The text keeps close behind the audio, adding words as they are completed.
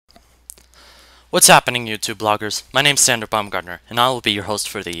What's happening, YouTube bloggers? My name's Sander Baumgartner, and I will be your host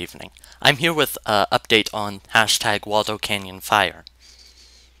for the evening. I'm here with an update on hashtag waldocanyonfire.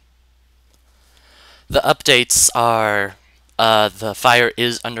 The updates are the fire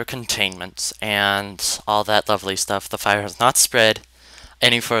is under containment and all that lovely stuff. The fire has not spread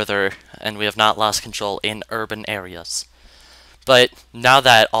any further, and we have not lost control in urban areas. But now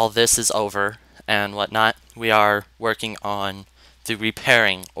that all this is over and whatnot, we are working on the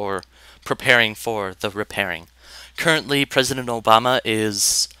repairing or preparing for the repairing. Currently, President Obama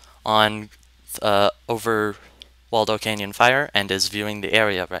is on over Waldo Canyon Fire and is viewing the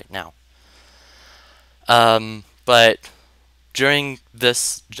area right now. But during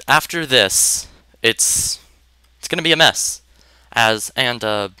this, after this, it's gonna be a mess.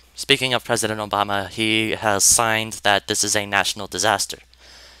 Speaking of President Obama, he has signed that this is a national disaster.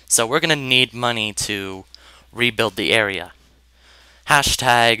 So we're gonna need money to rebuild the area.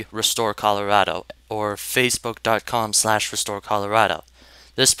 Hashtag Restore Colorado or Facebook.com/Restore Colorado.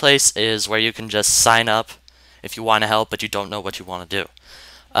 This place is where you can just sign up if you want to help but you don't know what you want to do.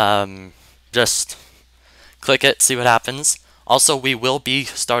 Just click it, see what happens. Also, we will be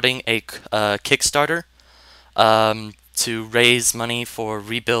starting a Kickstarter to raise money for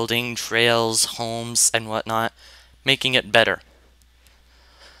rebuilding trails, homes, and whatnot, making it better.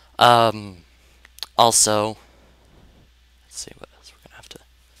 Also, let's see what else we're gonna have to.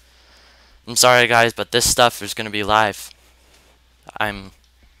 I'm sorry, guys, but this stuff is gonna be live. I'm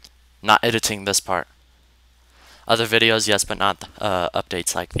not editing this part. Other videos, yes, but not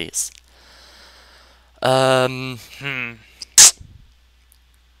updates like these.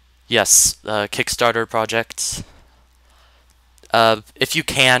 Yes, Kickstarter project. If you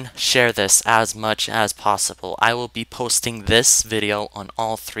can, share this as much as possible. I will be posting this video on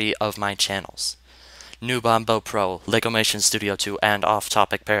all 3 of my channels. New Bombo Pro, legomatoinstudio2, and Off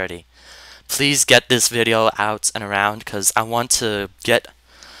Topic Parody. Please get this video out and around because I want to get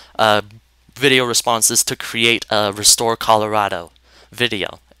video responses to create a Restore Colorado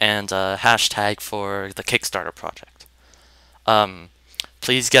video and a hashtag for the Kickstarter project.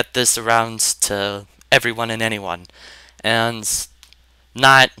 Please get this around to everyone and anyone. And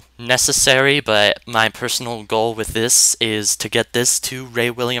not necessary, but my personal goal with this is to get this to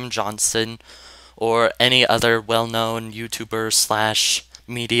Ray William Johnson or any other well-known YouTuber /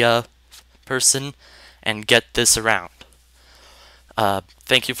 media person and get this around.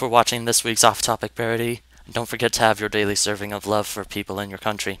 Thank you for watching this week's Off Topic Parody. Don't forget to have your daily serving of love for people in your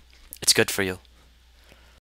country. It's good for you.